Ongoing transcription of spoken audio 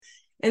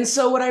And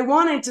so what I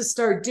wanted to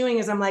start doing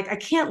is I'm like, I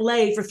can't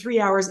lay for 3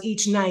 hours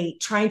each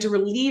night trying to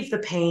relieve the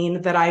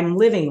pain that I'm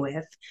living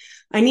with.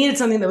 I needed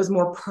something that was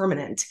more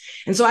permanent.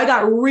 And so I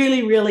got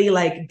really, really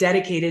like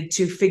dedicated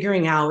to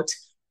figuring out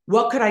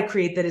what could I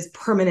create that is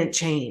permanent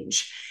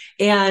change.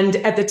 And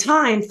at the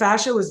time,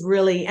 fascia was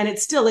really, and it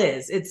still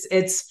is,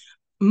 it's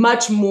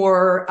much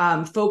more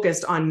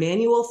focused on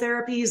manual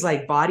therapies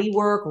like body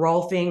work,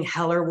 Rolfing,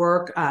 Heller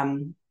work,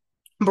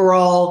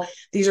 Baral.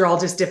 These are all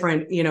just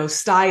different,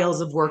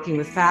 styles of working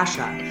with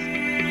fascia.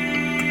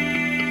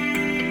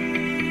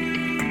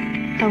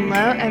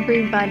 Hello,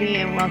 everybody,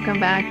 and welcome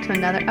back to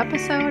another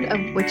episode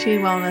of Witchy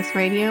Wellness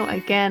Radio.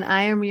 Again,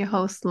 I am your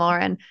host,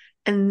 Lauren,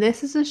 and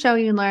this is a show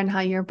you learn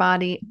how your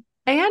body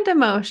and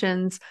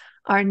emotions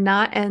are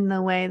not in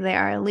the way, they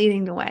are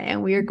leading the way.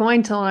 And we are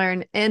going to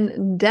learn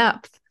in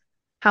depth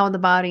how the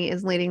body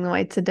is leading the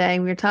way today.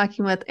 We're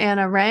talking with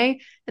Rahe,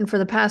 and for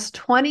the past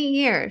 20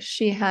 years,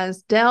 she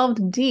has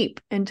delved deep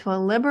into a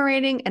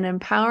liberating and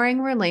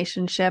empowering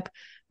relationship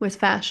with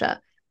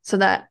fascia so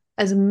that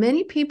as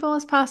many people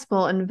as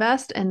possible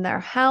invest in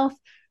their health,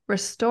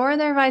 restore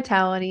their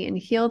vitality, and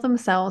heal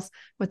themselves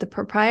with the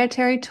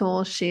proprietary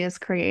tools she has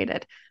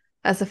created.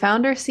 As the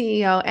founder,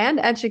 CEO, and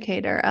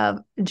educator of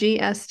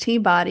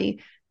GST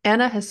Body,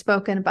 Anna has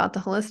spoken about the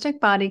holistic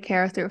body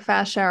care through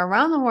fascia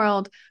around the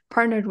world,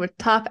 partnered with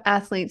top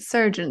athletes,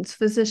 surgeons,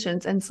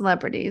 physicians, and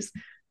celebrities,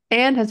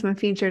 and has been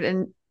featured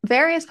in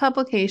various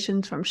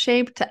publications from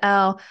Shape to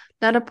Elle,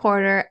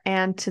 Net-a-Porter,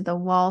 and to the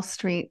Wall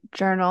Street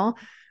Journal.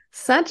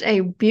 Such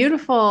a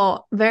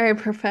beautiful, very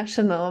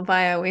professional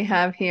bio we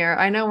have here.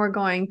 I know we're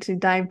going to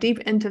dive deep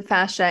into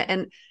fascia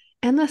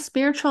and the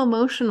spiritual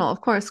emotional,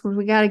 of course, because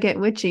we got to get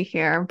witchy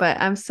here, but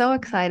I'm so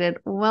excited.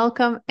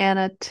 Welcome,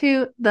 Anna,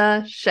 to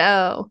the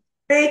show.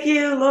 Thank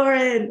you,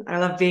 Lauren. I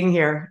love being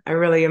here. I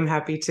really am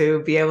happy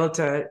to be able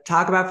to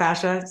talk about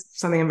fascia. It's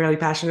something I'm really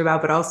passionate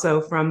about, but also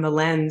from the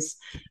lens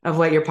of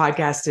what your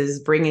podcast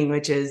is bringing,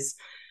 which is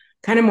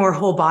kind of more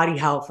whole body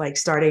health, like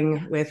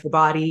starting with the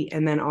body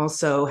and then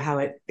also how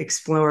it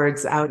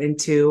explores out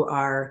into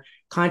our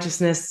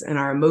consciousness and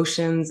our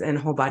emotions and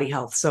whole body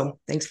health. So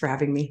thanks for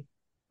having me.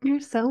 You're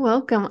so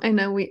welcome. I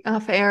know we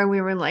off air,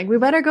 we were like, we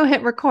better go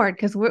hit record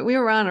because we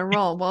were on a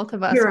roll. Both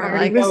of us You're were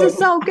already like, this is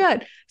going. so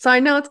good. So I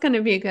know it's going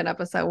to be a good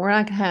episode. We're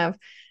not going to have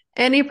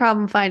any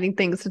problem finding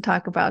things to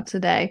talk about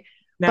today.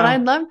 But No.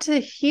 I'd love to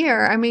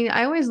hear. I mean,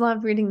 I always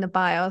love reading the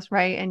bios,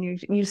 right? And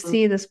you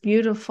see this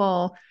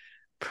beautiful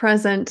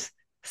present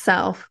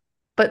self,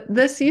 but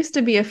this used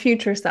to be a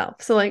future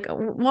self. So like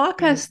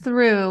walk us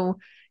through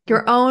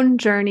your own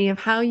journey of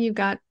how you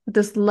got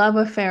this love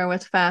affair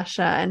with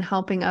fascia and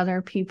helping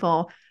other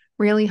people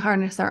really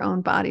harness their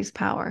own body's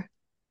power.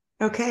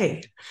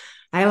 Okay.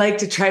 I like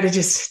to try to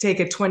just take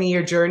a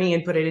 20-year journey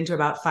and put it into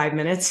about 5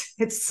 minutes.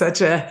 It's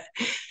such a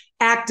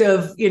act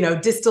of,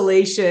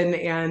 distillation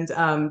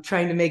and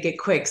trying to make it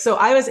quick. So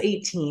I was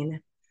 18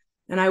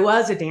 and I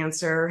was a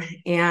dancer,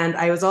 and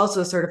I was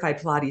also a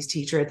certified Pilates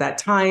teacher at that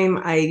time.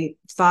 I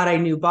thought I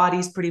knew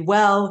bodies pretty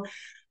well.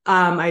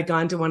 I'd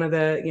gone to one of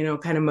the,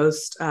 kind of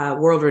most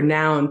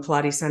world-renowned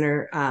Pilates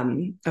center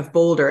of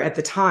Boulder at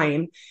the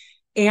time.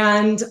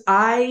 And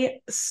I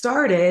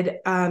started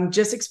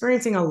just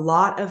experiencing a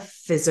lot of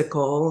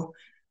physical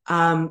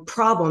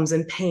problems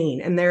and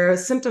pain. And their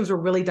symptoms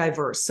were really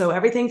diverse. So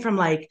everything from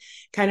like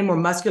kind of more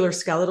muscular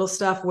skeletal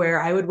stuff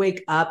where I would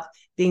wake up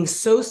being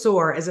so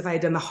sore as if I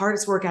had done the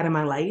hardest workout in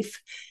my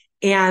life.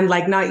 And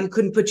like not, you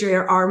couldn't put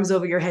your arms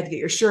over your head to get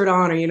your shirt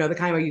on, or, the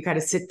kind where you kind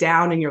of sit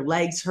down and your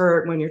legs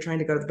hurt when you're trying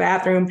to go to the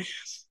bathroom.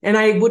 And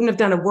I wouldn't have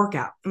done a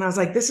workout. And I was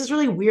like, this is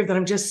really weird that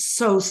I'm just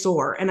so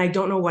sore and I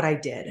don't know what I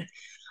did.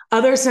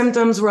 Other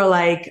symptoms were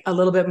like a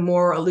little bit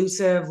more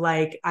elusive,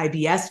 like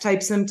IBS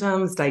type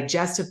symptoms,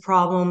 digestive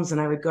problems. And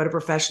I would go to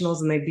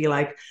professionals and they'd be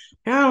like,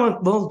 oh,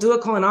 we'll do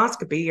a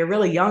colonoscopy. You're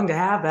really young to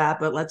have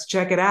that, but let's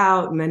check it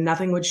out. And then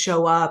nothing would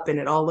show up and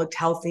it all looked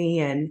healthy.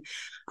 And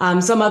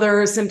some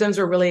other symptoms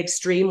were really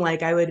extreme.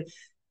 Like I would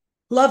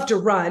love to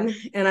run,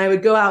 and I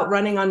would go out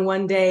running on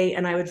one day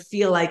and I would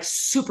feel like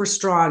super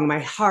strong, my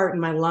heart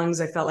and my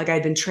lungs. I felt like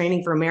I'd been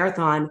training for a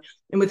marathon.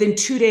 And within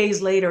 2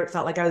 days later, it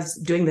felt like I was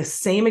doing the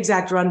same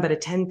exact run, but a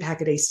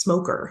 10-pack a day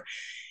smoker.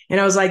 And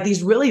I was like,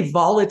 these really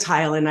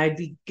volatile, and I'd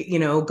be,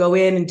 go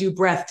in and do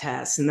breath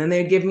tests. And then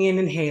they'd give me an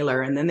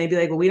inhaler. And then they'd be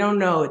like, well, we don't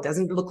know. It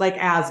doesn't look like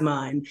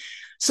asthma. And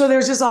so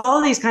there's just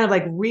all these kind of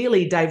like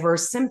really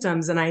diverse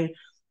symptoms. And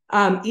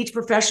each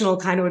professional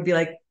kind of would be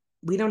like,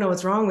 we don't know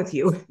what's wrong with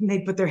you. And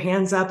they'd put their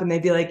hands up and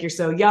they'd be like, you're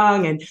so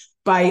young. And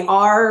by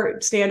our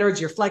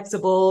standards, you're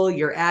flexible,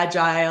 you're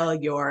agile,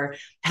 you're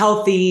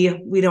healthy.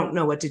 We don't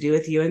know what to do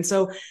with you. And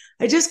so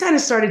I just kind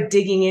of started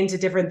digging into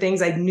different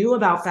things. I knew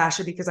about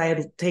fascia because I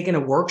had taken a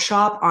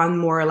workshop on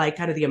more like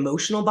kind of the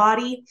emotional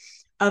body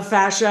of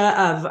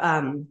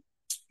fascia,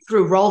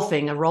 through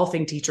Rolfing. A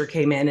Rolfing teacher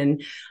came in,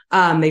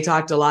 and they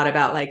talked a lot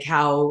about like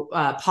how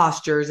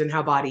postures and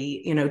how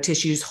body,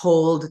 tissues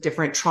hold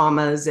different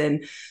traumas.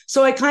 And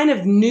so I kind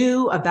of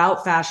knew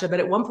about fascia,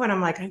 but at one point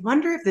I'm like, I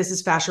wonder if this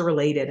is fascia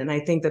related. And I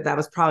think that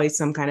was probably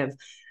some kind of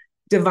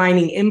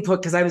divining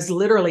input because I was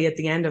literally at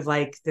the end of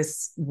like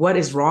this, what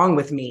is wrong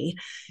with me?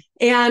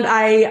 And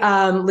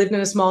I lived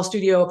in a small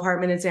studio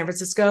apartment in San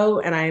Francisco,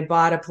 and I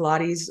bought a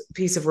Pilates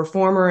piece of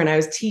reformer, and I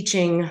was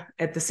teaching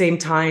at the same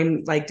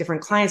time, like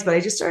different clients, but I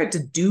just started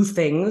to do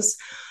things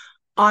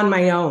on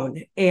my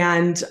own.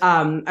 And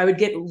I would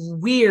get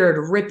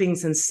weird ripping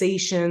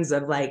sensations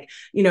of like,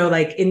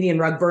 like Indian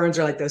rug burns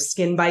or like those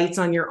skin bites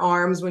on your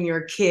arms when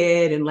you're a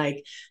kid. And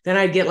like, then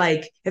I'd get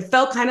like, it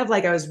felt kind of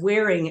like I was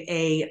wearing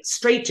a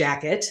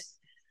straitjacket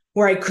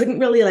where I couldn't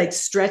really like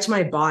stretch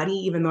my body,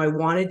 even though I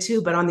wanted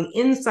to. But on the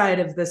inside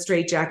of the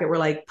straitjacket were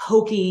like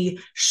pokey,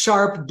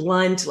 sharp,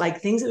 blunt,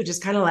 like things that would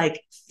just kind of like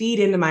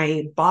feed into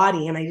my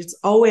body. And I just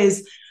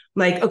always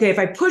like, okay, if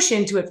I push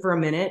into it for a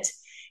minute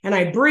and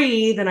I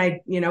breathe and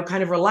I,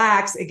 kind of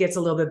relax, it gets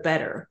a little bit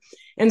better.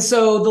 And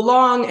so the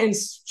long and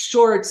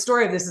short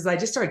story of this is I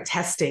just started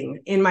testing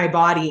in my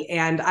body,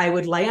 and I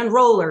would lay on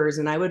rollers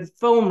and I would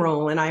foam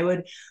roll and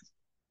I'd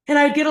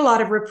get a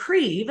lot of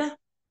reprieve,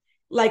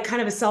 like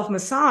kind of a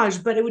self-massage,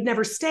 but it would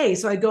never stay.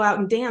 So I'd go out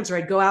and dance, or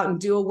I'd go out and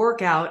do a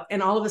workout,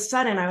 and all of a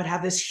sudden I would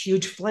have this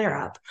huge flare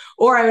up,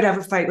 or I would have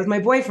a fight with my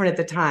boyfriend at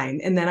the time.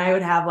 And then I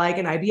would have like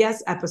an IBS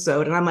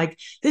episode. And I'm like,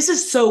 this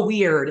is so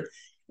weird.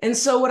 And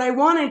so what I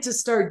wanted to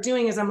start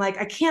doing is I'm like,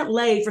 I can't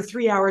lay for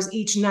 3 hours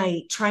each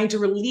night trying to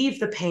relieve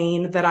the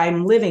pain that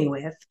I'm living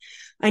with.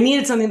 I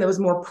needed something that was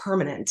more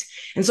permanent.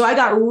 And so I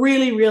got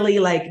really, really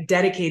like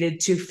dedicated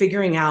to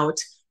figuring out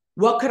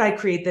what could I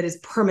create that is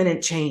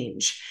permanent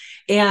change.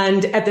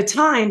 And at the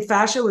time,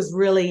 fascia was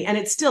really, and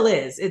it still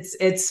is,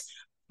 it's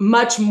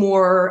much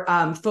more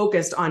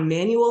focused on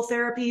manual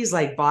therapies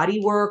like body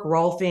work,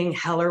 Rolfing,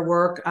 Heller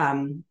work,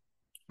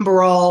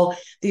 Barral.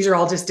 These are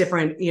all just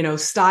different,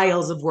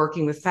 styles of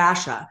working with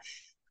fascia.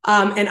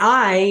 And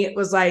I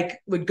was like,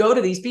 would go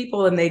to these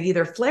people and they'd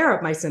either flare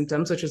up my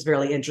symptoms, which was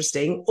really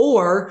interesting,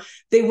 or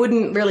they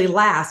wouldn't really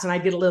last and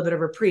I'd get a little bit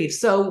of reprieve.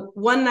 So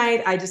one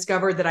night I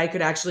discovered that I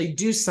could actually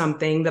do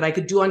something that I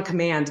could do on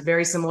command,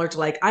 very similar to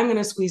like, I'm going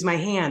to squeeze my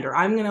hand, or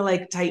I'm going to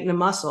like tighten a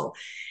muscle.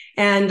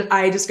 And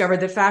I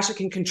discovered that fascia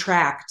can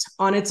contract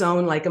on its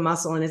own like a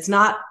muscle. And it's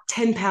not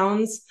 10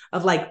 pounds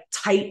of like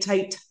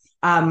tight,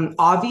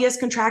 obvious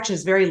contraction.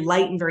 Is very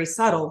light and very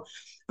subtle.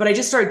 But I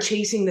just started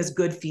chasing this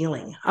good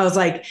feeling. I was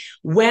like,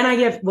 when I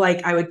get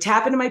like, I would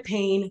tap into my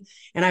pain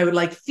and I would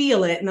like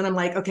feel it. And then I'm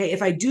like, okay,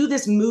 if I do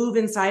this move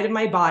inside of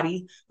my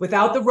body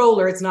without the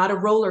roller, it's not a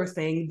roller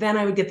thing, then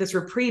I would get this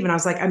reprieve. And I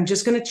was like, I'm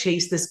just going to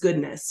chase this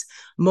goodness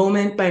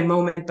moment by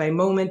moment by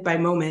moment by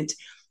moment.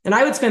 And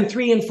I would spend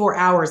 3 and 4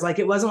 hours. Like,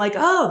 it wasn't like,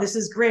 oh, this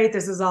is great,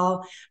 this is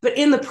all. But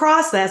in the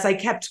process, I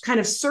kept kind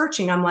of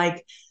searching. I'm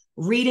like,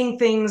 reading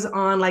things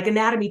on like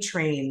anatomy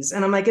trains.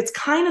 And I'm like, it's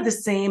kind of the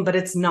same, but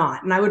it's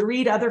not. And I would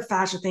read other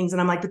fascia things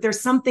and I'm like, but there's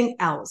something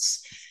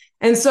else.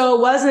 And so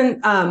it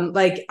wasn't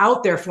like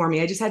out there for me.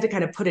 I just had to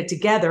kind of put it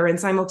together. And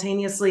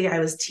simultaneously I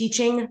was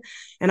teaching,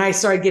 and I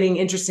started getting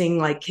interesting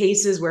like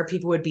cases where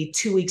people would be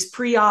 2 weeks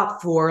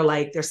pre-op for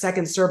like their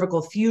second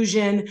cervical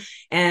fusion,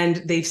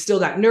 and they've still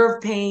got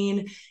nerve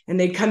pain, and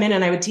they'd come in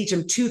and I would teach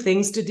them 2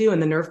 things to do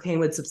and the nerve pain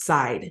would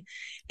subside.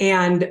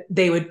 And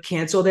they would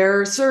cancel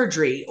their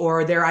surgery,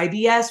 or their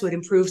IBS would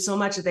improve so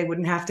much that they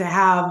wouldn't have to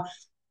have,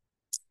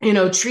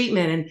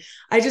 treatment. And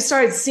I just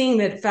started seeing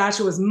that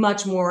fascia was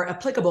much more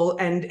applicable.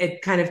 And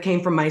it kind of came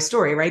from my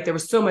story, right? There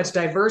was so much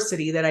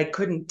diversity that I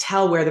couldn't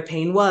tell where the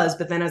pain was.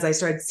 But then as I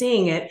started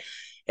seeing it,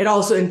 it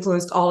also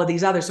influenced all of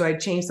these others. So I'd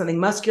change something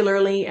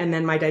muscularly, and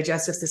then my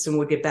digestive system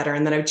would get better.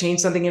 And then I would change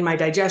something in my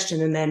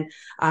digestion, and then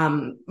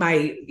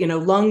my,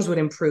 lungs would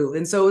improve.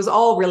 And so it was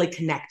all really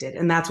connected.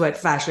 And that's what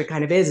fascia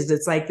kind of is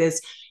it's like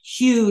this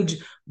huge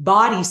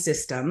body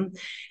system.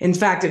 In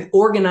fact, it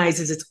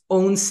organizes its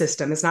own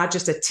system. It's not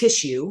just a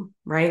tissue,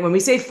 right? When we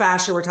say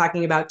fascia, we're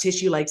talking about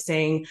tissue, like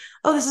saying,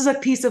 oh, this is a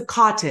piece of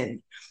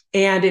cotton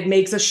and it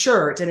makes a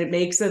shirt and it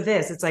makes a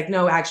this. It's like,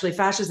 no, actually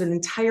fascia is an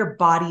entire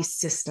body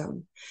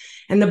system.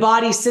 And the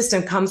body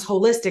system comes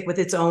holistic with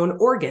its own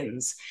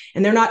organs.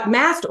 And they're not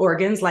massed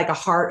organs like a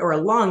heart or a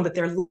lung, but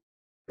they're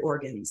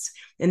organs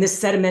in this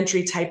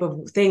sedimentary type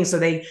of thing. So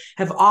they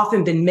have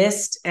often been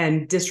missed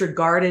and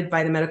disregarded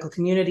by the medical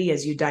community.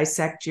 As you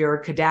dissect your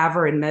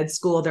cadaver in med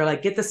school, they're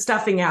like, get the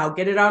stuffing out,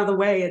 get it out of the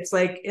way. It's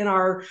like in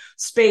our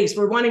space.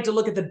 We're wanting to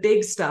look at the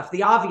big stuff,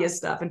 the obvious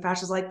stuff. And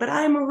fascia's like, but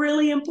I'm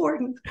really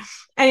important.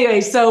 Anyway,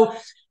 so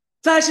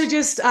fascia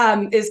just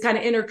is kind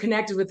of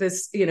interconnected with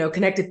this,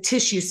 connective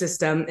tissue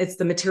system. It's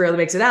the material that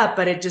makes it up,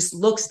 but it just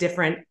looks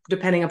different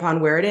depending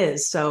upon where it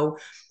is. So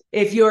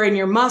if you're in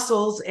your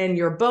muscles and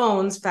your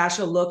bones,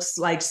 fascia looks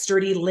like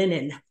sturdy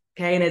linen.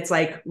 Okay. And it's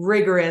like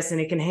rigorous and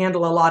it can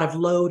handle a lot of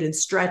load and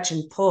stretch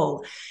and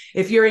pull.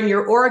 If you're in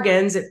your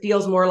organs, it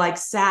feels more like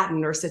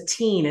satin or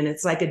satine, and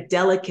it's like a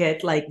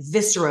delicate, like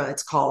viscera,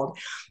 it's called.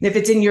 And if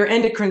it's in your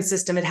endocrine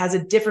system, it has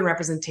a different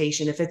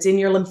representation. If it's in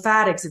your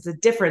lymphatics, it's a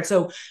different.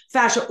 So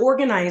fascia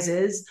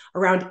organizes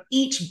around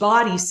each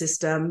body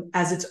system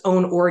as its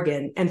own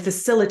organ and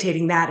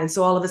facilitating that. And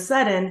so all of a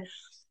sudden,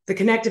 the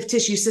connective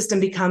tissue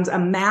system becomes a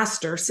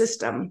master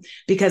system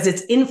because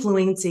it's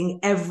influencing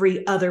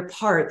every other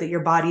part that your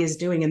body is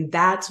doing. And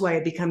that's why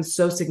it becomes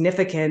so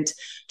significant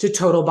to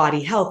total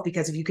body health,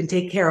 because if you can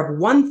take care of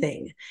one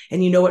thing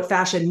and you know what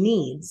fascia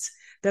needs,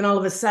 then all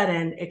of a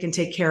sudden it can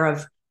take care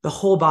of the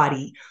whole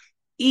body,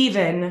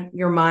 even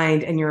your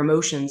mind and your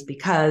emotions,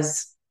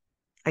 because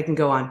I can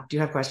go on. Do you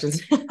have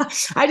questions?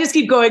 I just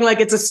keep going like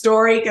it's a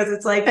story because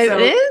it's like It so.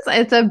 is.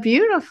 It's a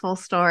beautiful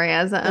story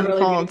as it A really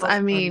unfolds. beautiful I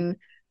story. mean,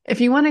 if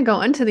you want to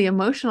go into the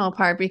emotional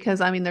part,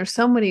 because I mean, there's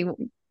so many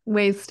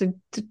ways to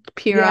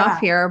peer off Yeah.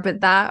 here, but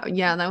that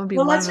would be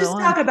Well, one let's of the just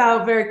talk ones.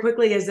 about very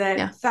quickly is that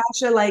Yeah.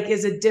 fascia like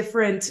is a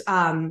different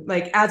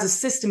like as a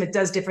system it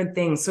does different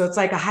things. So it's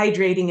like a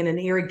hydrating and an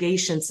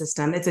irrigation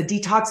system. It's a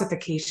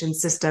detoxification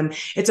system.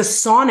 It's a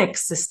sonic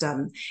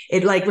system.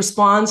 It like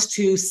responds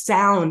to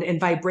sound and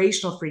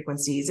vibrational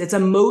frequencies. It's a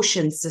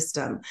motion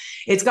system.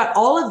 It's got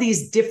all of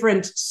these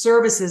different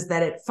services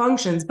that it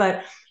functions,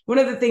 but one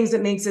of the things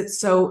that makes it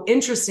so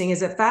interesting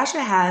is that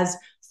fascia has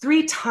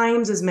 3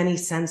 times as many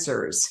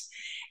sensors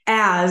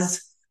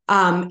as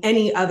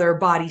any other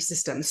body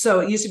system. So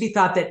it used to be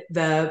thought that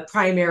the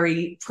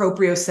primary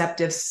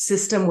proprioceptive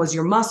system was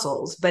your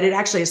muscles, but it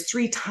actually has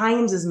 3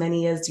 times as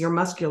many as your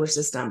muscular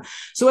system.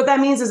 So what that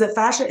means is that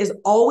fascia is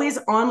always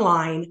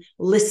online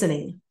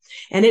listening.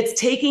 And it's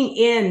taking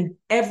in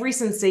every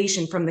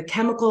sensation from the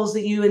chemicals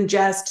that you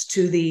ingest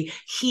to the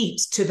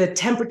heat, to the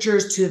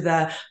temperatures, to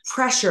the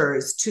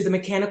pressures, to the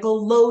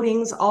mechanical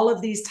loadings, all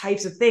of these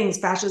types of things.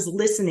 Fascia is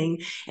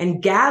listening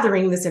and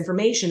gathering this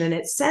information, and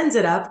it sends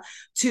it up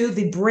to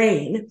the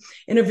brain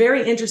in a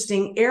very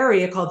interesting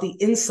area called the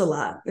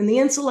insula. And the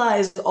insula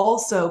is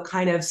also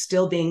kind of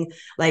still being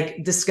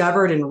like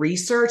discovered and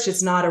researched.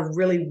 It's not a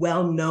really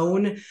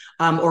well-known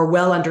or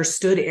well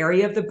understood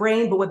area of the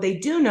brain. But what they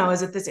do know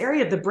is that this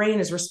area of the brain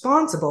is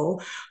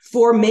responsible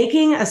for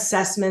making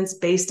assessments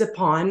based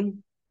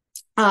upon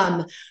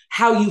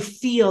how you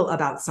feel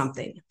about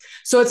something.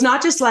 So it's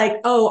not just like,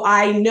 oh,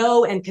 I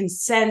know and can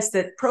sense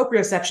that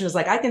proprioception is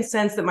like, I can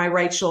sense that my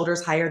right shoulder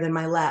is higher than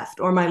my left,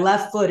 or my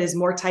left foot is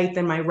more tight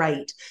than my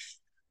right.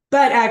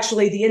 But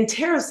actually, the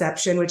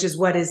interoception, which is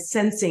what is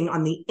sensing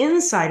on the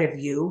inside of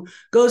you,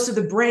 goes to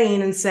the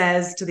brain and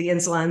says to the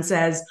insula and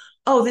says,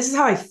 oh, this is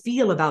how I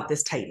feel about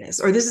this tightness,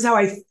 or this is how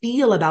I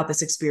feel about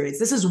this experience.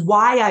 This is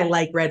why I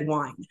like red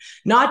wine,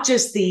 not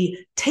just the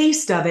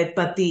taste of it,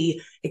 but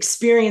the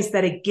experience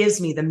that it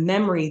gives me, the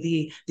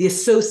memory, the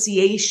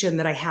association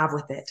that I have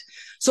with it.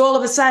 So all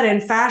of a sudden,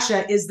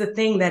 fascia is the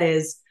thing that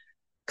is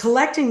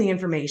collecting the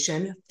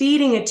information,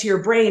 feeding it to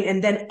your brain,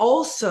 and then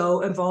also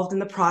involved in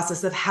the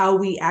process of how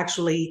we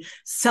actually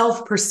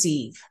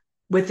self-perceive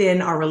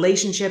within our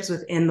relationships,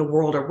 within the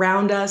world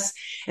around us.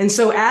 And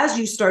so as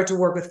you start to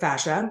work with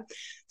fascia,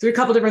 there's a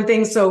couple different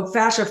things. So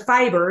fascia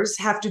fibers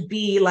have to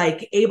be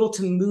like able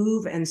to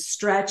move and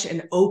stretch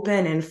and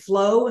open and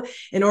flow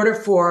in order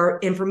for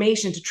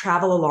information to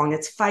travel along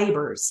its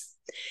fibers.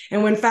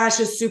 And when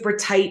fascia is super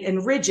tight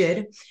and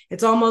rigid,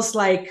 it's almost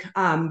like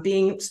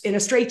being in a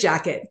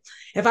straitjacket.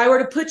 If I were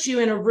to put you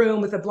in a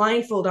room with a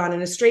blindfold on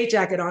and a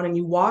straitjacket on, and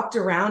you walked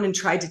around and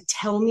tried to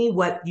tell me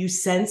what you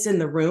sense in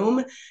the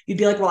room, you'd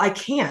be like, well, I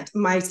can't.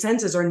 My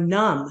senses are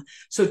numb.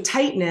 So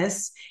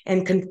tightness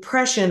and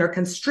compression or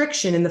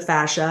constriction in the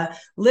fascia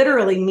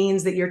literally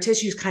means that your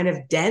tissue is kind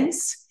of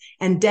dense.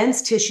 And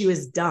dense tissue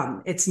is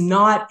dumb. It's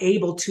not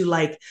able to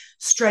like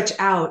stretch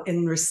out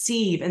and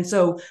receive. And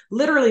so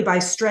literally by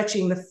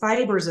stretching the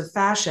fibers of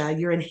fascia,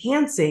 you're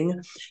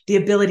enhancing the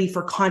ability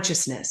for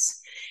consciousness.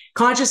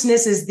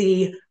 Consciousness is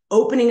the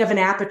opening of an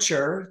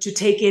aperture to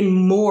take in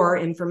more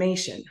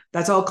information.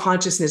 That's all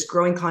consciousness,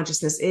 growing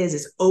consciousness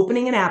is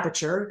opening an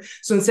aperture.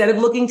 So instead of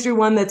looking through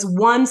one that's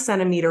 1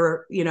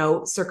 centimeter,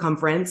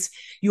 circumference,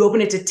 you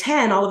open it to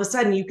 10, all of a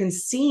sudden you can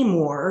see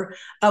more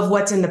of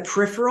what's in the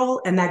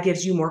peripheral, and that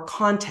gives you more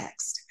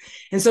context.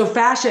 And so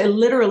fascia,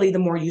 literally, the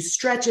more you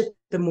stretch it,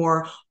 the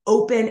more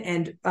open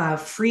and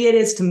free it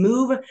is to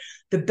move,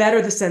 the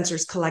better the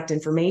sensors collect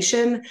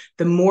information,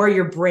 the more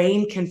your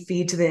brain can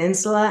feed to the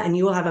insula, and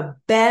you will have a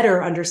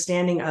better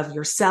understanding of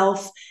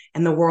yourself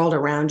and the world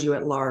around you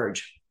at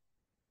large.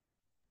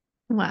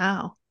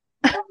 Wow.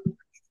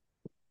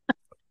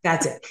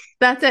 That's it.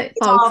 That's it,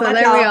 That's folks. all. So That's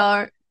there we all.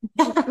 are.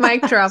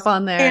 Mic drop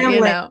on there,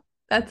 Family.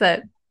 That's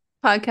it.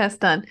 Podcast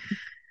done.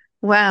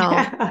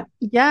 Wow.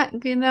 Yeah,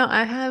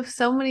 I have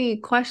so many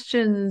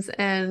questions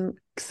and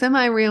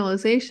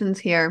semi-realizations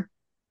here.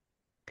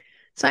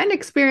 So I had an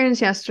experience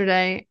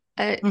yesterday.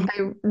 I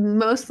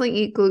mostly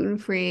eat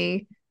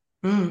gluten-free,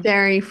 Mm.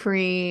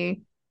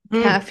 dairy-free,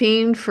 Mm.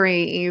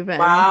 caffeine-free even,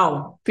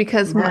 Wow.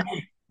 because Yeah.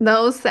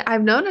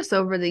 I've noticed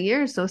over the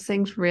years, those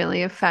things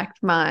really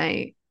affect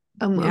my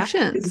Yeah.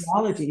 emotions,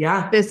 Physiology.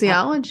 Yeah.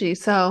 physiology.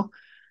 So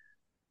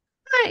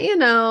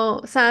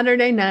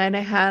Saturday night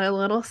I had a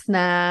little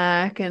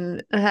snack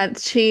and I had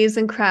cheese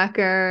and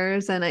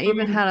crackers, and I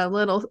even Mm. had a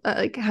little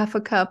like half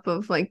a cup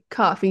of like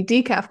coffee,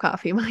 decaf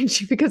coffee,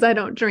 mind you, because I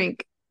don't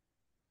drink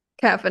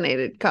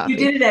caffeinated You coffee.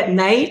 did it at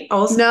night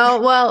also?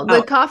 No, well, the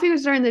Oh, coffee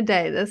was during the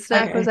day. The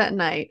snack was okay. at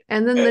night.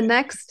 And then the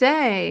next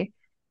day,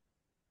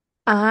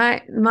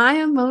 my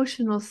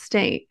emotional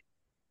state,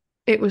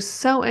 it was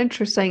so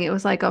interesting. It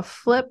was like a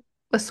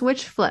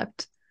switch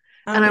flipped.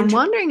 Oh, And I'm interesting.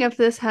 wondering if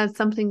this had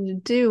something to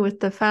do with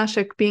the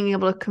fascia being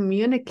able to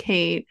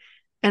communicate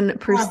and Wow.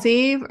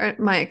 perceive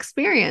my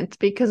experience,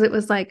 because it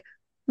was like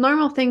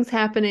normal things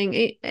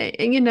happening.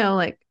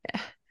 Like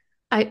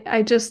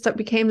I just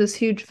became this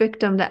huge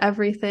victim to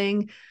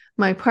everything,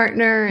 my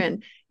partner,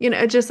 and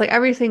just like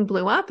everything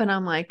blew up. And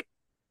I'm like,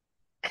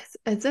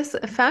 is this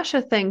a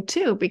fascia thing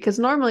too? Because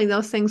normally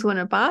those things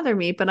wouldn't bother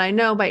me, but I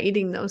know by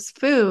eating those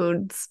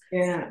foods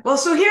Yeah. Well,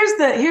 so here's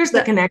the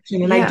that,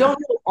 connection, and I yeah, don't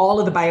know all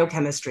of the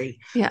biochemistry.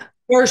 yeah.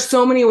 There are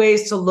so many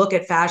ways to look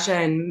at fascia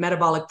and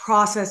metabolic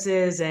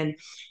processes,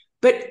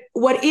 but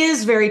what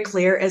is very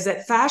clear is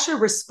that fascia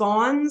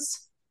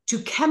responds to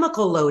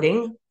chemical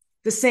loading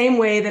the same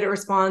way that it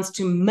responds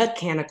to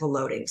mechanical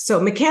loading. So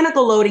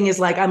mechanical loading is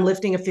like I'm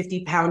lifting a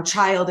 50-pound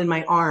child in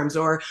my arms,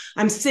 or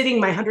I'm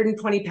sitting my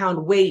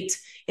 120-pound weight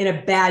in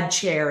a bad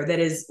chair that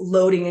is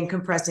loading and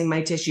compressing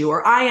my tissue,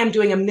 or I am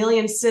doing a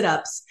million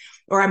sit-ups,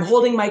 or I'm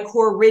holding my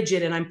core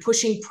rigid and I'm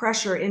pushing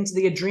pressure into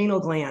the adrenal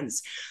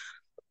glands.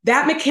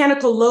 That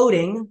mechanical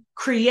loading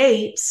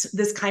creates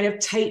this kind of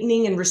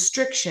tightening and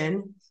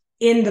restriction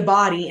in the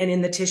body and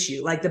in the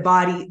tissue. Like the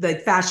body, the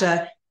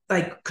fascia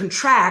like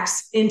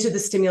contracts into the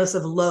stimulus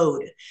of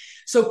load.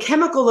 So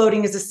chemical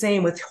loading is the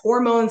same with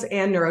hormones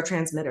and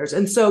neurotransmitters.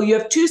 And so you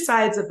have two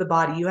sides of the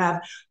body. You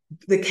have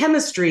the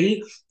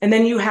chemistry, and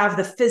then you have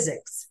the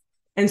physics.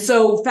 And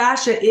so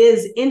fascia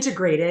is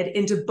integrated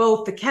into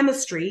both the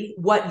chemistry,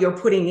 what you're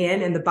putting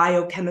in, and the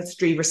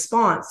biochemistry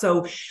response.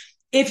 So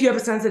if you have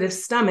a sensitive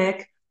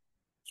stomach,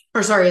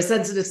 or sorry, a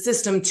sensitive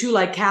system to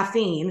like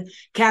caffeine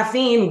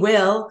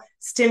will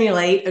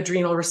stimulate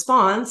adrenal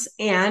response,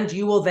 and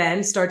you will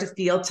then start to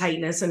feel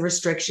tightness and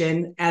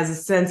restriction as a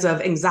sense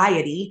of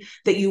anxiety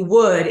that you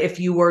would if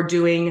you were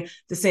doing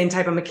the same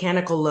type of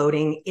mechanical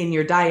loading in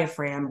your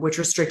diaphragm, which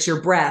restricts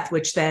your breath,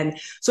 which then,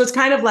 so it's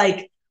kind of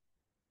like,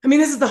 I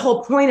mean, this is the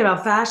whole point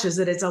about fascia, is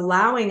that it's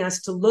allowing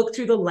us to look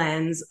through the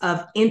lens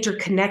of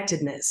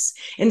interconnectedness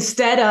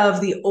instead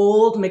of the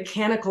old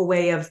mechanical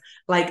way of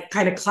like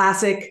kind of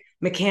classic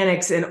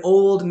mechanics and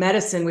old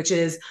medicine, which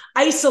is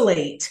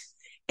isolate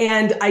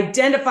and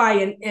identify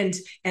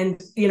and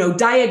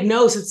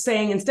diagnose. It's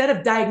saying instead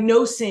of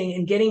diagnosing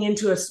and getting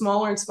into a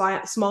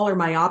smaller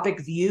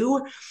myopic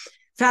view,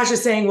 fascia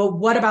is saying, well,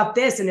 what about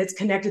this? And it's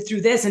connected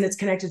through this, and it's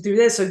connected through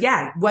this. So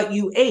yeah, what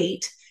you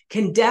ate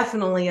can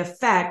definitely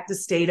affect the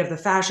state of the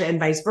fascia and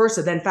vice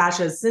versa. Then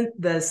fascia is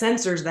the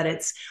sensors that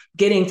it's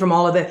getting from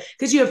all of the,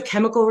 because you have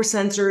chemical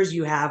sensors,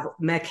 you have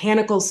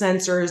mechanical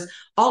sensors,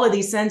 all of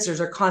these sensors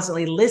are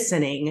constantly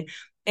listening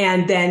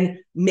and then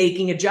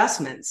making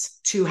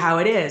adjustments to how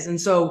it is. And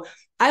so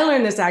I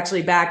learned this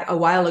actually back a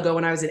while ago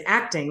when I was in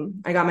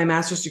acting. I got my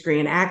master's degree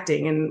in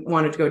acting and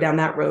wanted to go down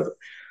that road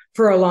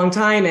for a long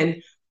time.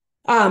 And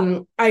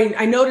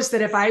I noticed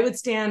that if I would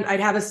stand,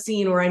 I'd have a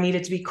scene where I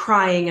needed to be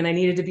crying and I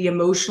needed to be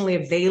emotionally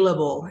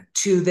available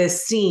to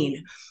this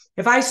scene.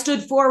 If I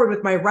stood forward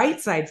with my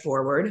right side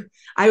forward,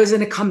 I was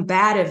in a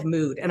combative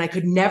mood and I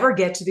could never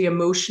get to the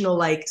emotional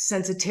like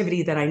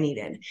sensitivity that I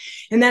needed.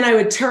 And then I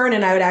would turn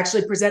and I would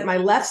actually present my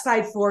left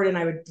side forward and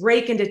I would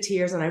break into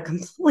tears and I would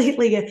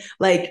completely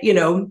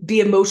be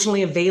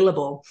emotionally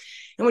available.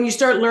 And when you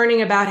start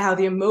learning about how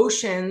the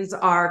emotions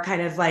are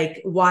kind of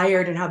like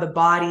wired and how the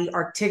body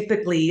are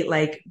typically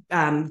like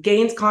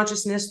gains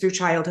consciousness through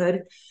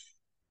childhood,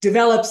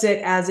 develops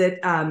it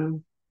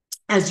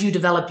as you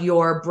develop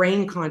your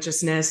brain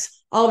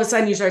consciousness, all of a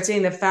sudden you start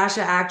seeing the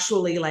fascia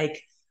actually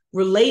like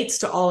relates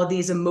to all of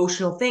these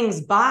emotional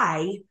things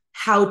by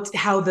how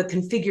the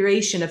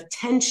configuration of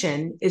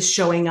tension is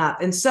showing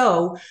up. And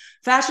so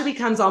fascia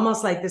becomes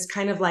almost like this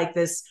kind of like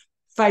this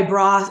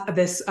fiber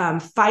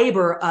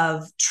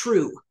of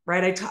true,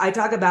 right? I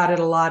talk about it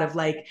a lot of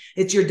like,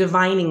 it's your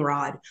divining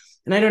rod.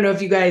 And I don't know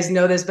if you guys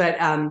know this, but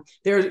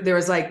there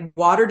was like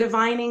water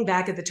divining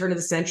back at the turn of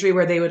the century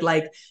where they would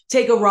like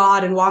take a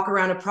rod and walk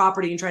around a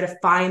property and try to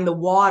find the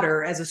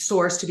water as a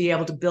source to be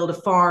able to build a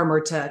farm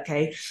or to,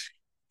 okay.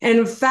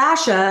 And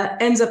fascia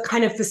ends up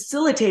kind of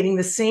facilitating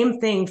the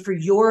same thing for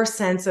your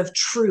sense of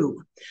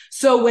true.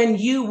 So when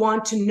you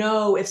want to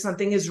know if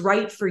something is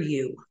right for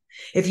you,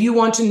 if you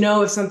want to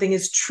know if something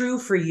is true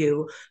for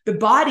you, the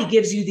body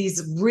gives you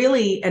these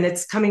really, and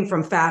it's coming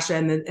from fascia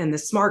and the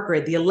smart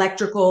grid,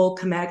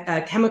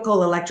 the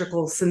chemical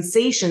electrical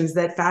sensations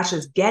that fascia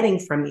is getting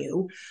from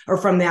you or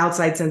from the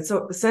outside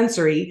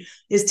sensory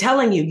is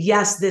telling you,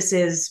 yes, this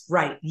is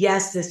right.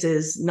 Yes, this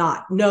is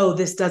not. No,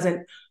 this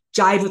doesn't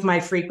jive with my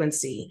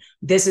frequency.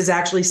 This is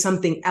actually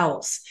something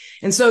else.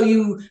 And so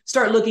you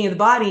start looking at the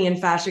body,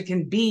 and fascia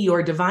can be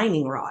your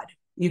divining rod.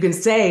 You can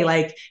say,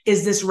 like,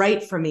 is this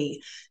right for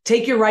me?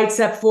 Take your right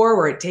step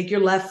forward, take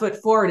your left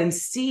foot forward, and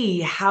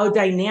see how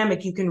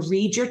dynamic you can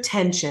read your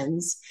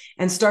tensions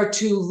and start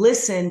to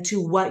listen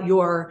to what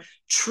your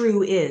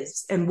true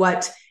is and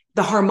what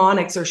the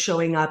harmonics are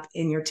showing up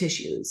in your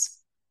tissues.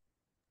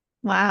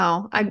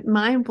 Wow. I'm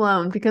mind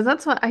blown because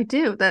that's what I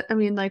do. That I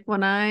mean, like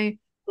when I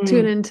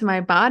tune Mm, into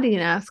my body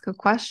and ask a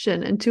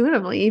question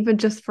intuitively, even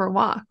just for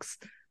walks.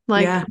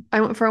 Like yeah.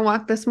 I went for a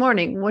walk this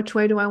morning. Which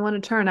way do I want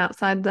to turn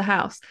outside the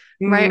house?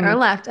 Right or Mm,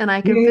 left? And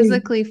I can mm.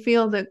 physically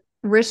feel the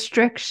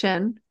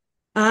restriction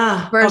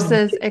Of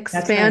versus that's right.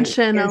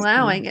 expansion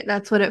allowing it.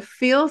 That's what it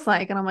feels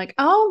like. And I'm like,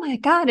 oh my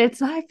God,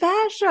 it's my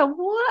fascia.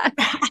 What?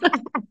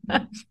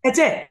 That's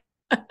it.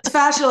 It's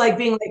fascia like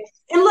being like,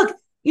 and look,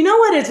 you know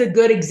what is a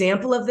good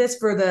example of this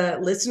for the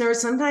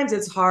listeners? Sometimes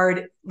it's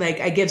hard. Like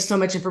I give so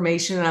much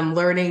information and I'm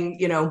learning,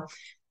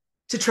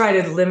 to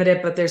try to limit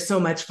it, but there's so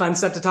much fun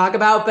stuff to talk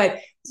about. But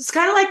it's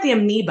kind of like the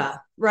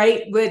amoeba,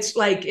 right? Which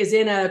like is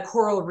in a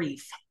coral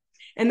reef.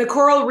 And the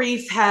coral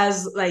reef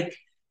has like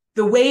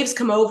the waves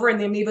come over and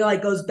the amoeba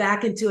like goes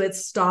back into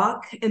its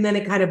stalk and then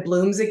it kind of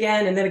blooms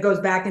again. And then it goes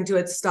back into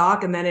its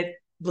stalk and then it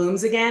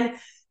blooms again.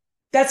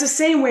 That's the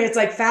same way. It's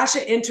like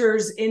fascia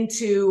enters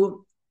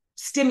into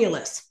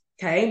stimulus,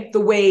 okay? The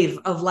wave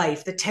of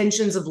life, the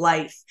tensions of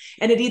life.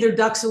 And it either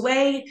ducks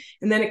away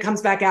and then it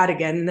comes back out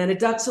again. And then it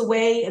ducks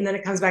away and then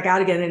it comes back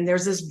out again. And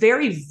there's this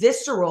very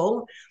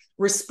visceral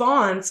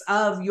response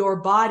of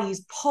your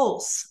body's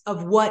pulse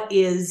of what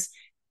is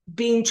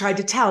being tried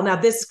to tell. Now,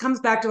 this comes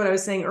back to what I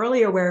was saying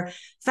earlier, where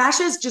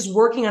fascia is just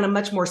working on a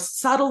much more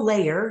subtle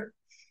layer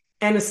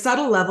and a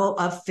subtle level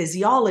of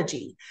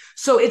physiology.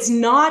 So it's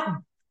not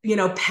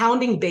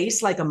pounding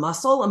bass like a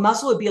muscle. A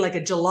muscle would be like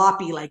a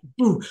jalopy, like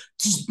boo,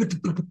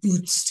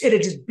 and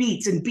it just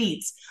beats and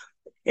beats.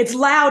 It's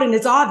loud and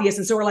it's obvious.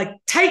 And so we're like,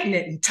 tighten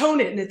it and tone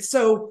it. And it's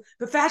so,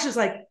 the fascia is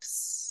like,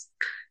 psst,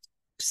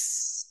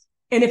 psst.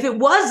 And if it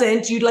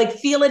wasn't, you'd like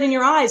feel it in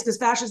your eyes because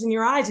fascia's in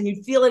your eyes and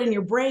you'd feel it in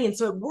your brain.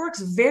 So it works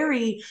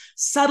very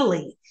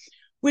subtly,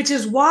 which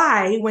is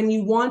why when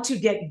you want to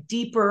get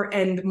deeper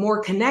and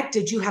more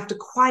connected, you have to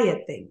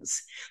quiet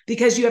things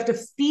because you have to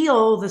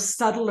feel the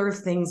subtler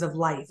things of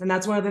life. And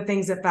that's one of the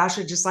things that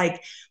fascia just like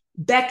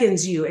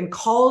beckons you and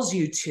calls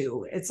you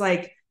to. It's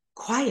like,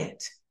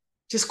 quiet,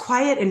 just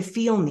quiet and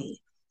feel me.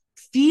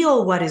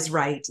 Feel what is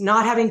right,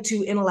 not having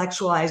to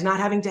intellectualize, not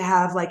having to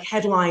have like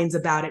headlines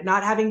about it,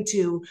 not having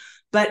to,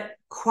 but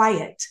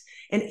quiet.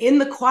 And in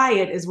the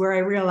quiet is where I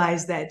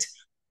realized that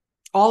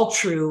all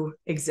true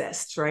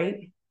exists,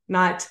 right?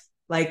 Not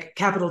like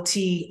capital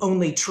T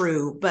only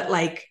true, but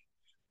like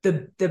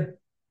the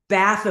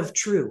bath of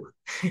true,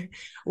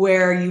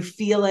 where you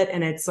feel it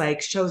and it's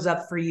like shows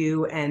up for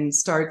you and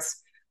starts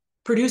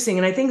producing.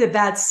 And I think that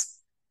that's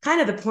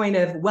kind of the point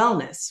of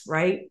wellness,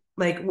 right?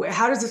 Like,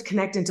 how does this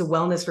connect into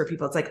wellness for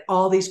people? It's like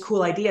all these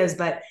cool ideas,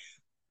 but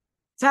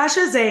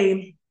fascia is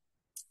a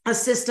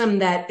system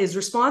that is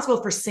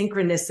responsible for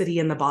synchronicity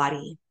in the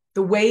body,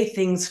 the way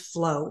things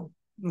flow.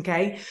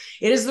 Okay.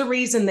 It is the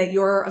reason that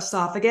your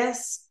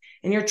esophagus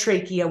and your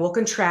trachea will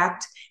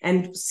contract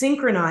and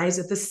synchronize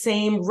at the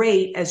same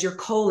rate as your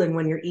colon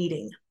when you're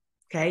eating.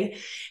 Okay.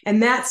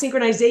 And that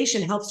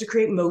synchronization helps to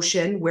create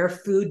motion where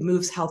food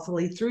moves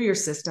healthily through your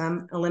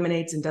system,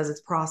 eliminates, and does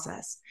its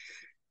process.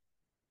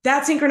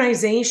 That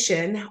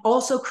synchronization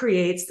also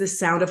creates the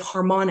sound of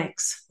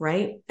harmonics,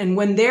 right? And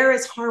when there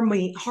is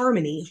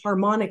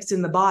harmonics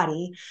in the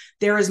body,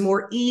 there is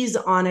more ease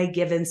on a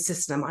given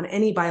system, on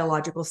any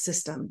biological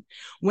system.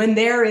 When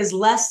there is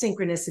less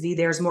synchronicity,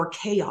 there's more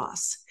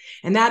chaos.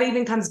 And that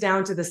even comes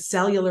down to the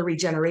cellular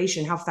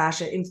regeneration, how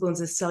fascia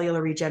influences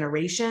cellular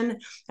regeneration,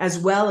 as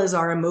well as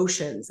our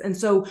emotions. And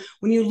so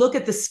when you look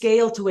at the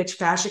scale to which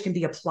fascia can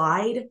be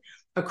applied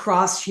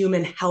across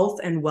human health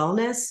and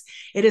wellness,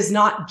 it is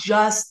not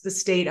just the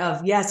state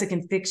of, yes, it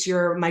can fix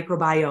your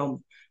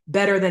microbiome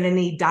better than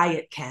any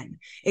diet can.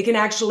 It can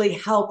actually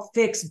help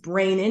fix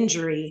brain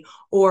injury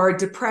or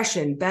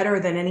depression better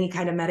than any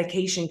kind of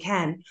medication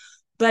can.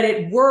 But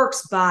it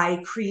works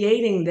by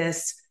creating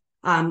this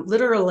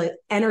literally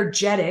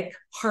energetic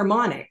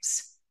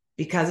harmonics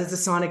because it's a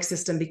sonic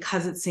system,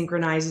 because it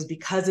synchronizes,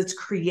 because it's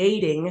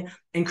creating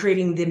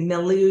the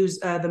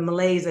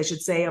malaise, I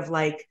should say, of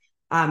like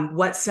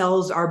what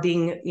cells are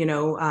being,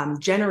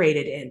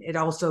 generated in. It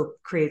also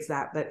creates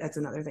that, but that's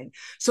another thing.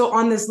 So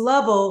on this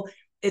level,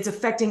 it's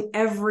affecting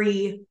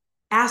every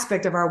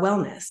aspect of our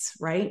wellness,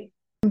 right?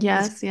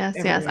 Yes, yes,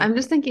 yes. Everything. I'm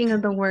just thinking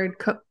of the word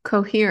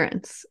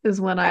coherence is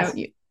what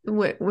Yes.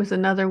 was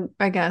another,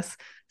 I guess,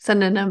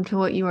 synonym to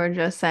what you were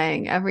just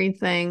saying.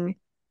 Everything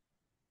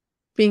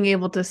being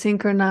able to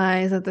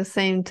synchronize at the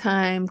same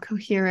time,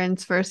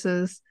 coherence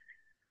versus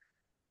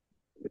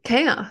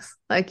chaos,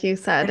 like you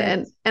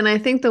said. And I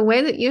think the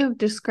way that you have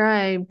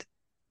described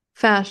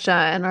fascia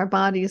and our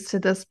bodies to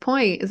this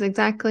point is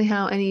exactly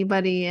how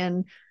anybody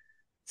in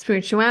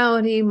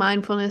spirituality,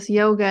 mindfulness,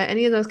 yoga,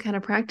 any of those kind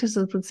of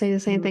practices would say the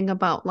same thing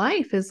about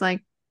life is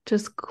like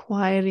just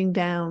quieting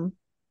down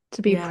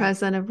to be Yeah.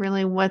 present of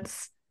really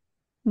what's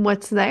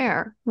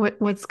there,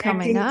 what's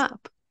coming Connecting.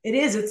 up. It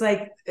is. It's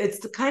like, it's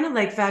the kind of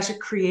like fascia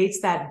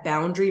creates that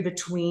boundary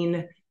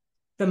between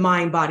the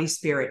mind, body,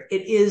 spirit.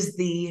 It is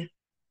the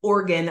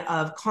organ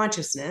of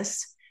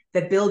consciousness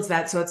that builds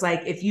that. So it's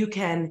like if you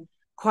can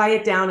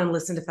quiet down and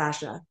listen to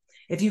fascia,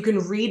 if you can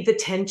read the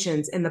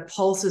tensions and the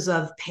pulses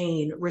of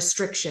pain,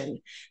 restriction,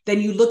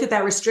 then you look at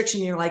that restriction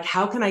and you're like,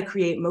 how can I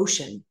create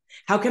motion?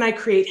 How can I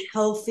create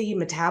healthy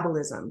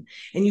metabolism?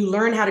 And you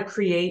learn how to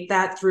create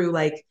that through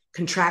like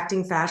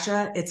contracting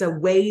fascia. It's a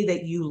way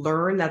that you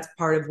learn. That's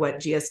part of what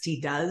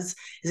GST does,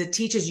 is it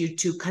teaches you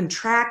to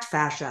contract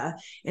fascia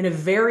in a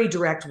very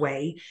direct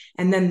way.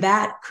 And then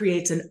that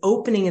creates an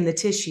opening in the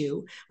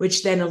tissue,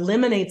 which then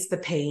eliminates the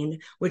pain,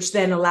 which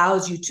then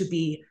allows you to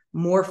be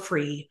more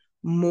free,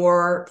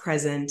 more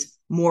present,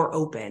 more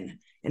open.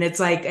 And it's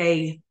like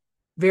a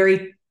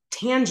very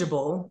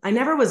tangible. I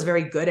never was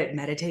very good at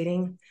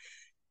meditating.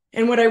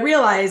 And what I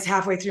realized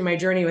halfway through my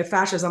journey with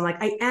fascia is I'm like,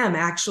 I am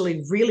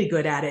actually really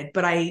good at it,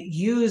 but I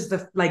use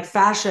the like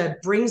fascia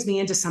brings me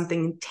into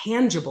something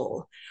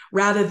tangible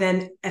rather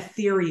than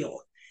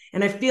ethereal.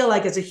 And I feel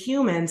like as a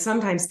human,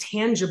 sometimes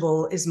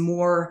tangible is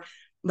more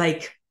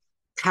like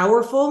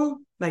powerful.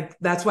 Like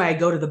that's why I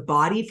go to the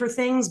body for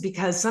things,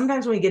 because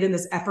sometimes when we get in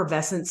this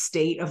effervescent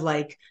state of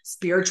like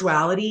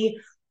spirituality,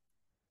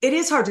 it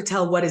is hard to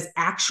tell what is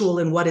actual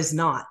and what is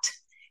not,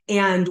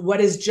 and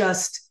what is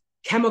just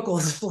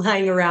chemicals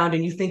flying around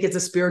and you think it's a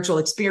spiritual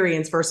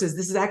experience versus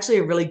this is actually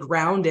a really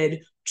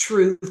grounded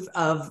truth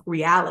of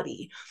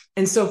reality.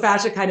 And so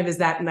fascia kind of is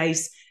that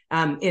nice,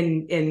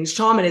 in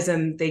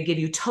shamanism, they give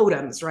you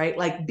totems, right?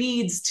 Like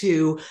beads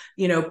to,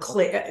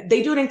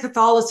 they do it in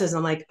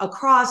Catholicism, like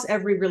across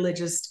every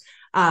religious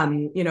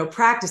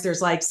practice,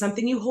 there's like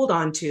something you hold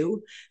on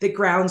to that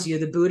grounds you.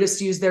 The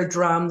Buddhists use their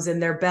drums and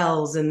their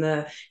bells, and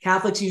the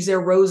Catholics use their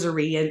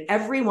rosary, and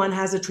everyone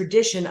has a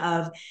tradition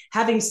of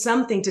having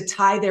something to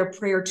tie their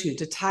prayer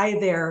to tie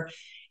their.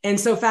 And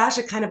so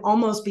fascia kind of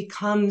almost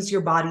becomes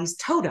your body's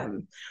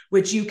totem,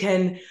 which you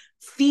can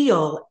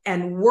feel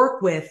and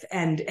work with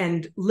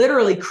and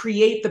literally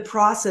create the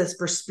process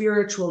for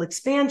spiritual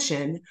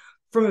expansion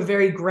from a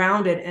very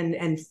grounded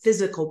and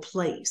physical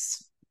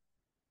place.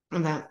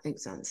 And that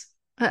makes sense.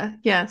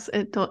 Yes,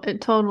 it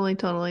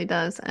totally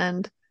does.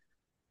 And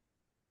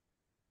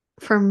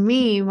for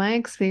me, my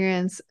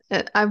experience,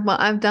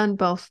 I've done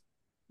both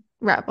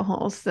rabbit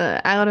holes, the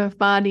out of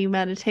body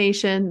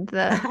meditation,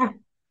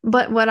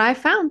 but what I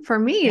found for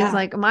me is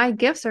like my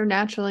gifts are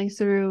naturally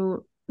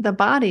through the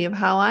body of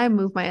how I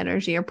move my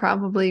energy, or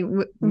probably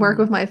work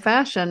with my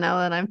fascia now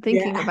that I'm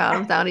thinking about it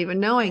without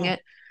even knowing it.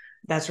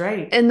 That's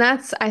right. And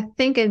that's, I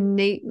think,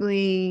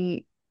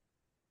 innately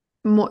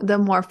the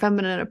more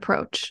feminine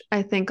approach,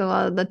 I think, a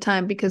lot of the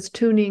time, because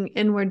tuning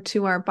inward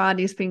to our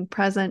bodies, being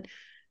present,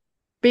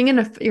 being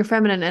in your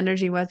feminine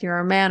energy, whether you're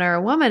a man or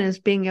a woman, is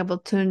being able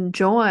to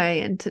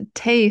enjoy and to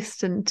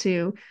taste and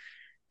to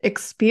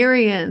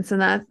experience,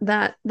 and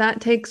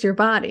that takes your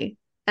body.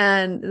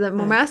 And the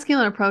more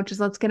masculine approach is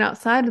let's get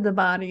outside of the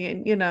body,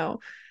 and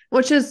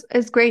which is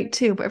great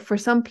too. But for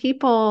some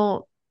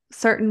people,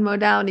 certain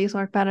modalities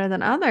work better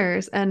than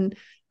others. And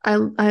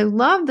I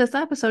love this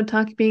episode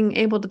being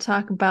able to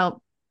talk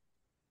about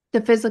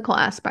the physical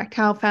aspect,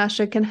 how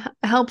fascia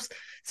helps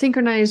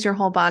synchronize your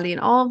whole body and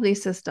all of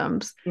these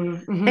systems,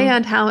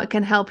 and how it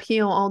can help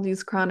heal all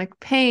these chronic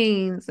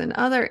pains and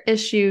other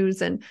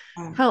issues, and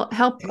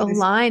help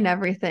align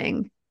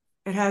everything.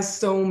 It has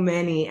so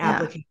many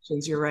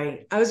applications. You're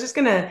right. I was just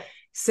gonna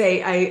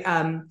say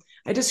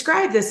I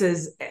describe this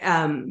as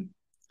I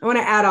want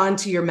to add on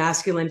to your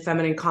masculine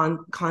feminine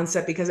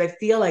concept, because I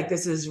feel like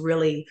this is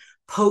really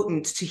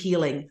potent to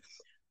healing,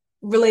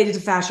 related to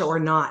fascia or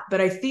not. But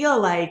I feel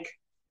like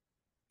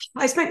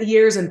I spent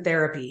years in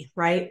therapy,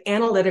 right?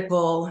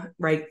 Analytical,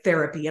 right?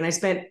 Therapy. And I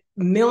spent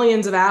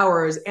millions of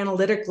hours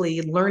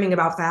analytically learning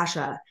about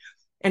fascia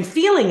and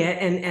feeling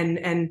it.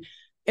 And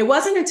it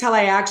wasn't until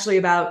I actually,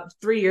 about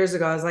 3 years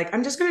ago, I was like,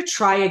 I'm just going to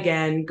try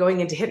again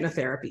going into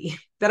hypnotherapy,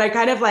 that I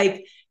kind of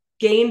like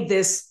gained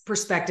this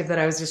perspective that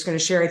I was just going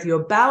to share with you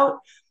about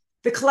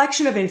the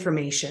collection of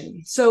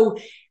information. So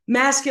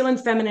masculine,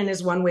 feminine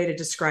is one way to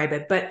describe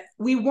it, but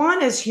we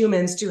want as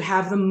humans to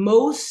have the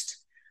most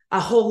a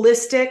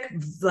holistic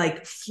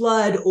like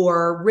flood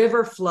or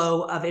river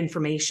flow of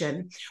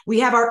information.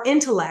 We have our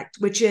intellect,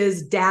 which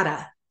is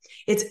data.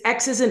 It's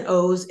X's and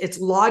O's. It's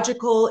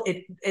logical.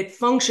 It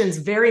functions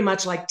very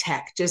much like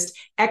tech, just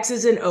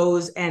X's and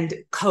O's and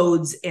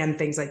codes and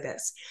things like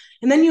this.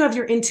 And then you have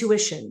your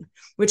intuition,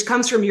 which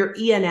comes from your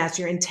ENS,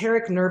 your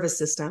enteric nervous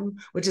system,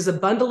 which is a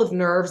bundle of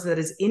nerves that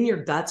is in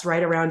your guts,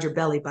 right around your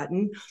belly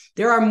button.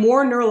 There are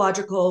more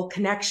neurological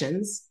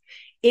connections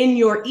in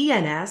your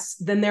ENS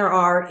than there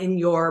are in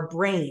your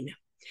brain.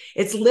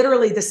 It's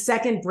literally the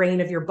second brain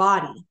of your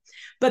body.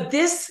 But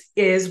this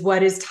is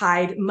what is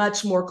tied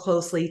much more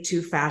closely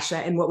to fascia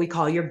and what we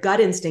call your gut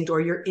instinct or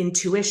your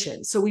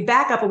intuition. So we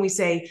back up and we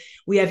say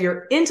we have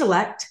your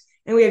intellect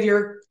and we have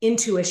your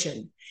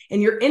intuition.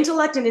 And your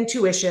intellect and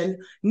intuition,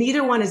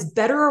 neither one is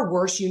better or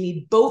worse. You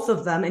need both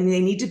of them, and they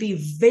need to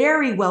be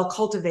very well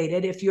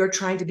cultivated if you're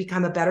trying to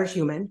become a better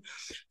human.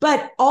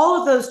 But all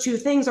of those two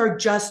things are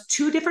just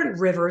two different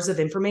rivers of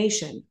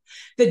information.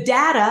 The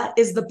data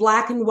is the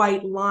black and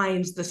white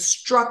lines, the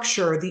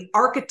structure, the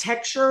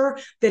architecture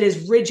that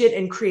is rigid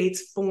and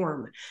creates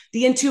form.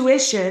 The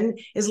intuition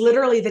is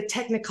literally the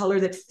technicolor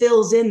that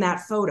fills in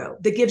that photo,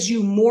 that gives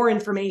you more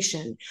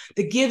information,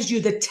 that gives you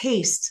the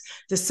taste,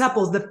 the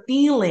supples, the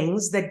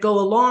feelings that go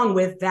along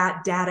with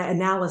that data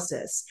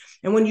analysis.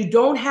 And when you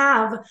don't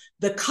have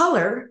the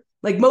color,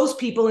 like most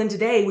people in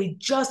today, we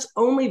just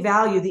only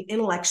value the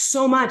intellect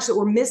so much that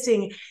we're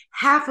missing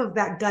half of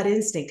that gut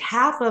instinct,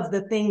 half of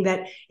the thing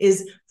that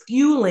is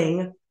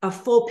fueling a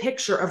full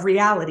picture of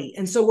reality.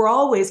 And so we're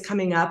always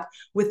coming up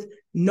with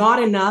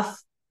not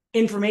enough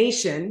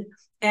information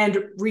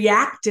and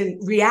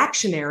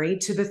reactionary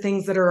to the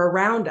things that are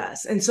around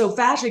us. And so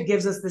fascia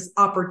gives us this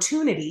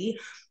opportunity,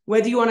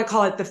 whether you want to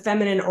call it the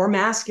feminine or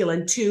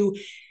masculine, to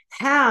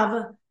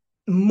have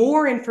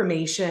more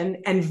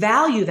information and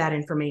value that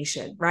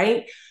information,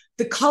 right?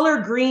 The color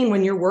green,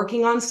 when you're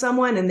working on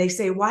someone and they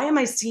say, why am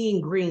I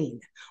seeing green?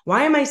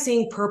 Why am I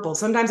seeing purple?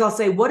 Sometimes I'll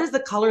say, what is the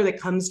color that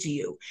comes to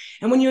you?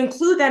 And when you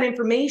include that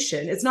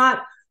information, it's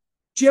not,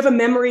 do you have a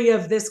memory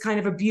of this kind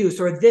of abuse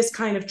or this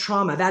kind of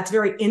trauma? That's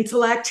very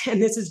intellect,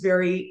 and this is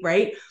very,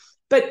 right?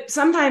 But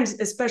sometimes,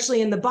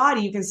 especially in the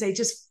body, you can say,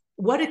 just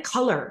what a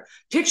color.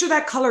 Picture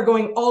that color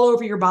going all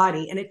over your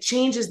body, and it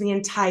changes the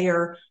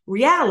entire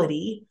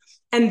reality.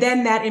 And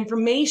then that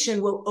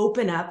information will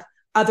open up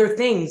other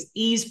things,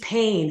 ease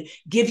pain,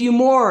 give you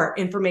more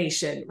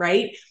information,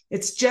 right?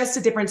 It's just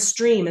a different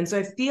stream. And so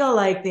I feel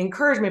like the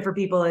encouragement for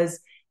people is,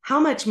 how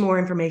much more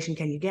information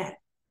can you get?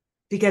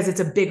 Because it's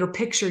a bigger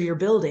picture you're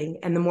building.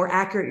 And the more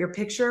accurate your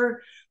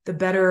picture, the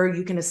better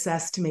you can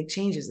assess to make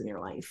changes in your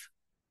life.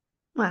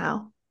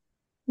 Wow.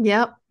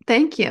 Yep.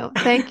 Thank you.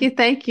 Thank you.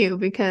 Thank you.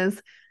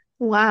 Because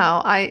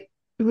wow,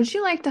 would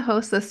you like to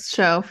host this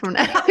show from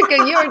now?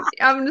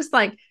 I'm just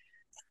like,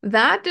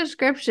 that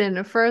description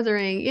of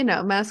furthering,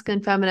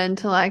 masculine, feminine,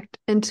 intellect,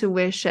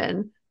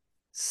 intuition.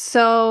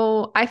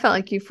 So I felt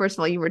like first of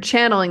all, you were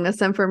channeling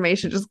this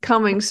information, just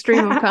coming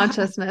stream of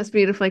consciousness,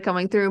 beautifully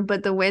coming through.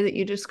 But the way that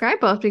you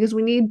describe both, because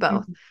we need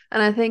both.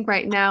 And I think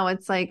right now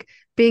it's like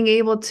being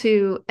able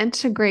to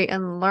integrate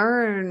and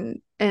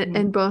learn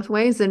in both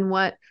ways and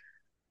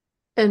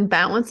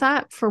balance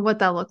that for what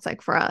that looks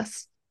like for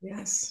us.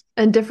 Yes.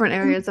 And different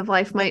areas of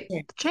life might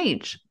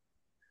change.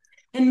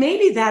 And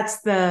maybe that's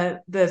the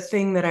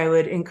thing that I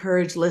would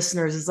encourage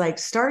listeners is like,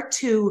 start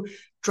to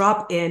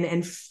drop in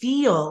and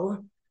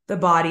feel the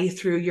body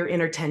through your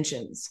inner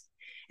tensions.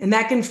 And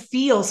that can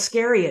feel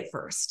scary at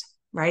first,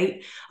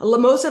 right?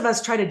 Most of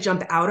us try to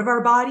jump out of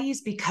our bodies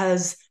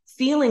because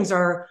feelings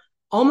are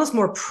almost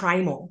more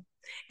primal.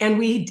 And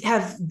we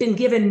have been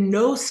given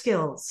no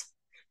skills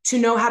to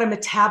know how to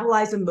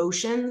metabolize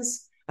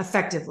emotions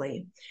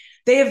effectively.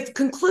 They have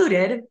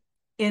concluded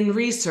in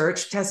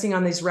research, testing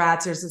on these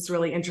rats, there's this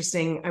really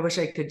interesting, I wish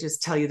I could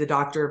just tell you the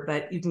doctor,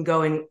 but you can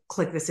go and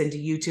click this into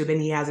YouTube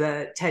and he has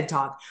a TED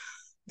Talk.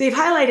 They've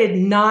highlighted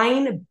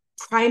 9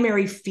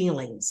 primary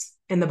feelings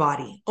in the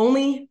body,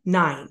 only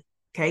 9,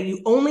 okay?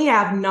 You only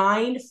have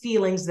 9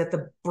 feelings that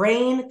the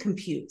brain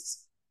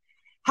computes.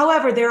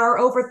 However, there are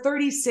over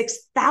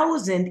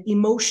 36,000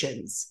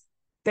 emotions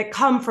that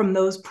come from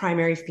those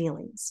primary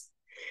feelings.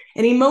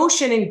 And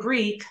emotion in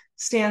Greek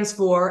stands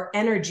for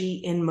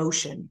energy in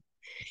motion.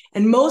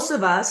 And most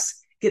of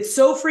us get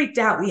so freaked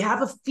out. We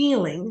have a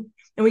feeling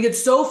and we get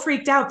so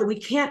freaked out that we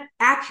can't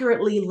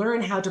accurately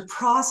learn how to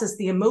process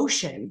the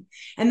emotion.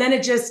 And then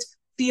it just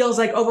feels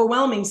like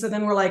overwhelming. So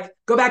then we're like,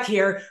 go back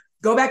here,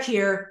 go back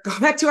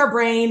to our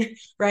brain,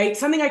 right?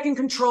 Something I can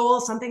control,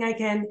 something I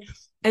can.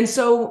 And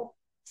so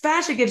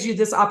fascia gives you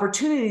this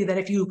opportunity that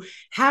if you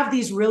have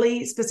these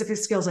really specific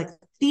skills, like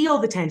feel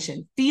the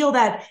tension, feel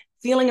that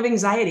feeling of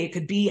anxiety, it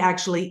could be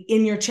actually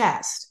in your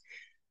chest.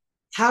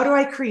 How do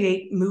I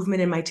create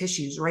movement in my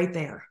tissues right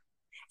there?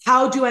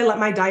 How do I let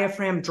my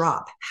diaphragm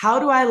drop? How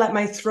do I let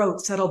my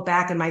throat settle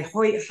back and my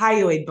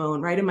hyoid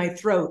bone right in my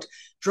throat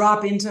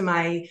drop into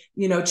my,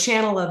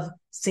 channel of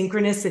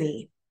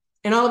synchronicity?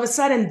 And all of a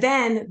sudden,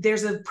 then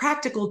there's a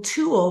practical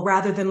tool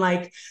rather than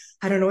like,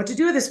 I don't know what to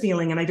do with this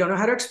feeling and I don't know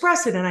how to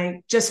express it and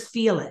I just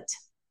feel it.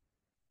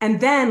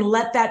 And then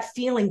let that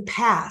feeling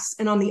pass.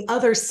 And on the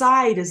other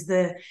side is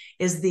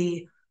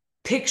the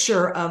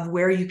picture of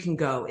where you can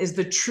go, is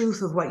the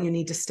truth of what you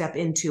need to step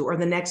into, or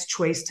the next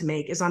choice to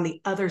make is on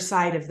the other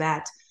side of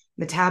that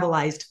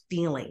metabolized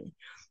feeling.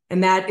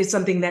 And that is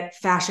something that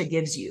fascia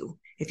gives you.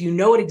 If you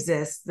know it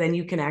exists, then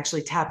you can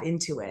actually tap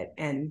into it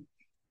and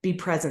be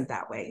present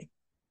that way.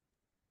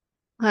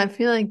 I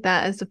feel like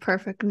that is the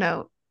perfect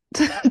note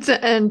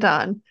to end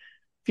on.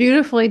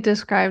 Beautifully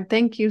described.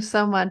 Thank you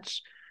so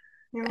much,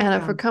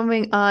 Anna, for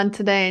coming on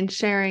today and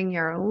sharing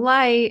your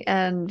light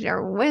and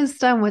your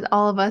wisdom with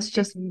all of us,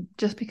 just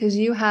because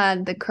you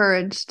had the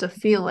courage to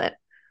feel it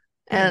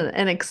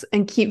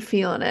and keep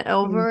feeling it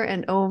over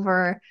and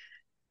over.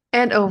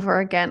 and over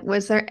again.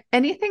 Was there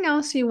anything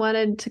else you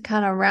wanted to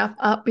kind of wrap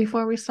up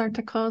before we start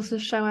to close the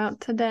show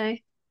out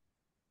today?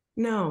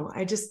 No,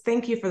 I just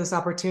thank you for this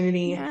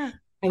opportunity. Yeah.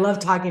 I love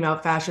talking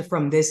about fascia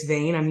from this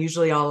vein. I'm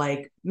usually all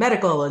like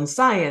medical and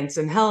science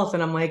and health.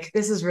 And I'm like,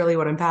 this is really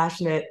what I'm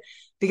passionate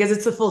because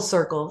it's a full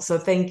circle. So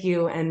thank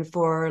you. And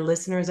for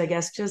listeners, I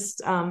guess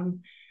just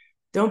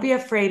don't be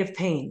afraid of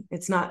pain.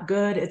 It's not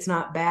good. It's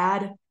not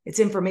bad. It's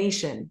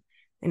information.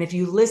 And if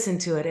you listen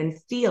to it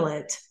and feel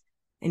it,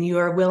 and you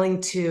are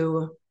willing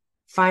to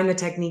find the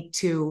technique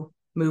to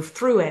move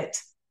through it,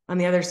 on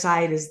the other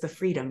side is the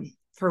freedom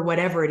for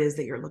whatever it is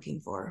that you're looking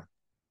for.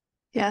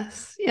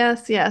 Yes,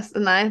 yes, yes.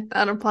 And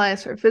that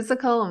applies for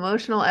physical,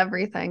 emotional,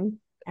 everything.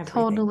 Everything.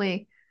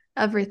 Totally,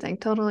 everything.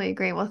 Totally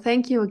agree. Well,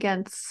 thank you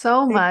again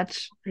so Thank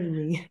much. you for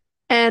me.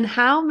 And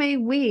how may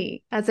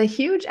we, as a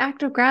huge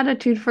act of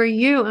gratitude for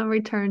you in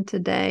return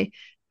today,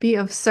 be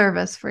of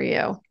service for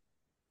you?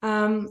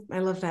 I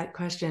love that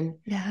question.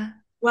 Yeah.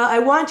 Well, I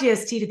want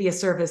GST to be a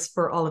service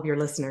for all of your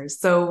listeners.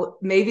 So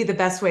maybe the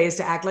best way is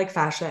to act like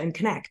fascia and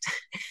connect.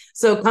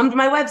 So come to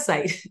my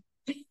website,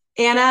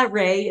 Anna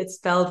Rahe, it's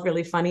spelled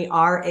really funny,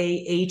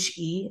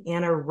 Rahe,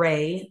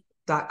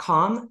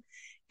 AnnaRahe.com,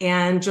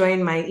 and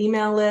join my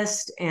email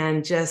list.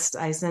 And just,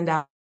 I send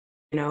out,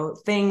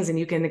 things, and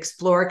you can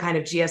explore kind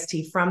of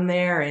GST from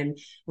there. And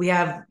we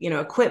have,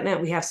 equipment,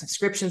 we have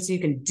subscriptions so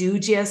you can do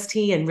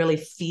GST and really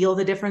feel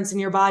the difference in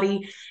your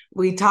body.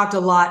 We talked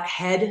a lot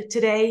head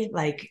today,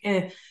 like,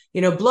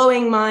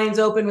 blowing minds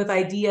open with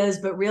ideas,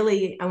 but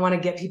really I want to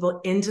get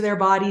people into their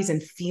bodies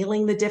and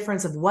feeling the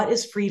difference of what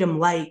is freedom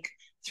like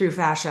through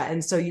fascia.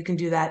 And so you can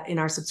do that in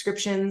our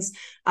subscriptions,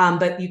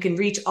 but you can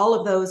reach all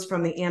of those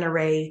from the Anna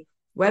Rahe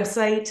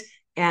website.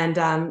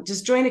 And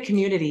just join a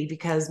community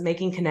because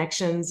making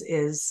connections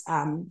is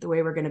the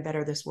way we're going to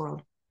better this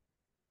world.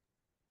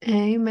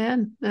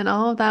 Amen. And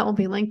all of that will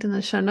be linked in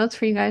the show notes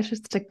for you guys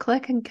just to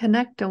click and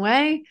connect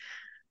away.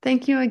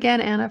 Thank you again,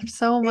 Anna,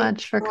 so Thank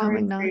much for you,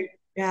 Lauren. coming on. Yeah,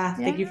 Yeah.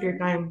 thank you for your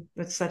time.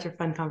 It's such a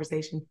fun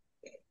conversation.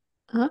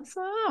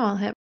 Awesome. I'll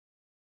hit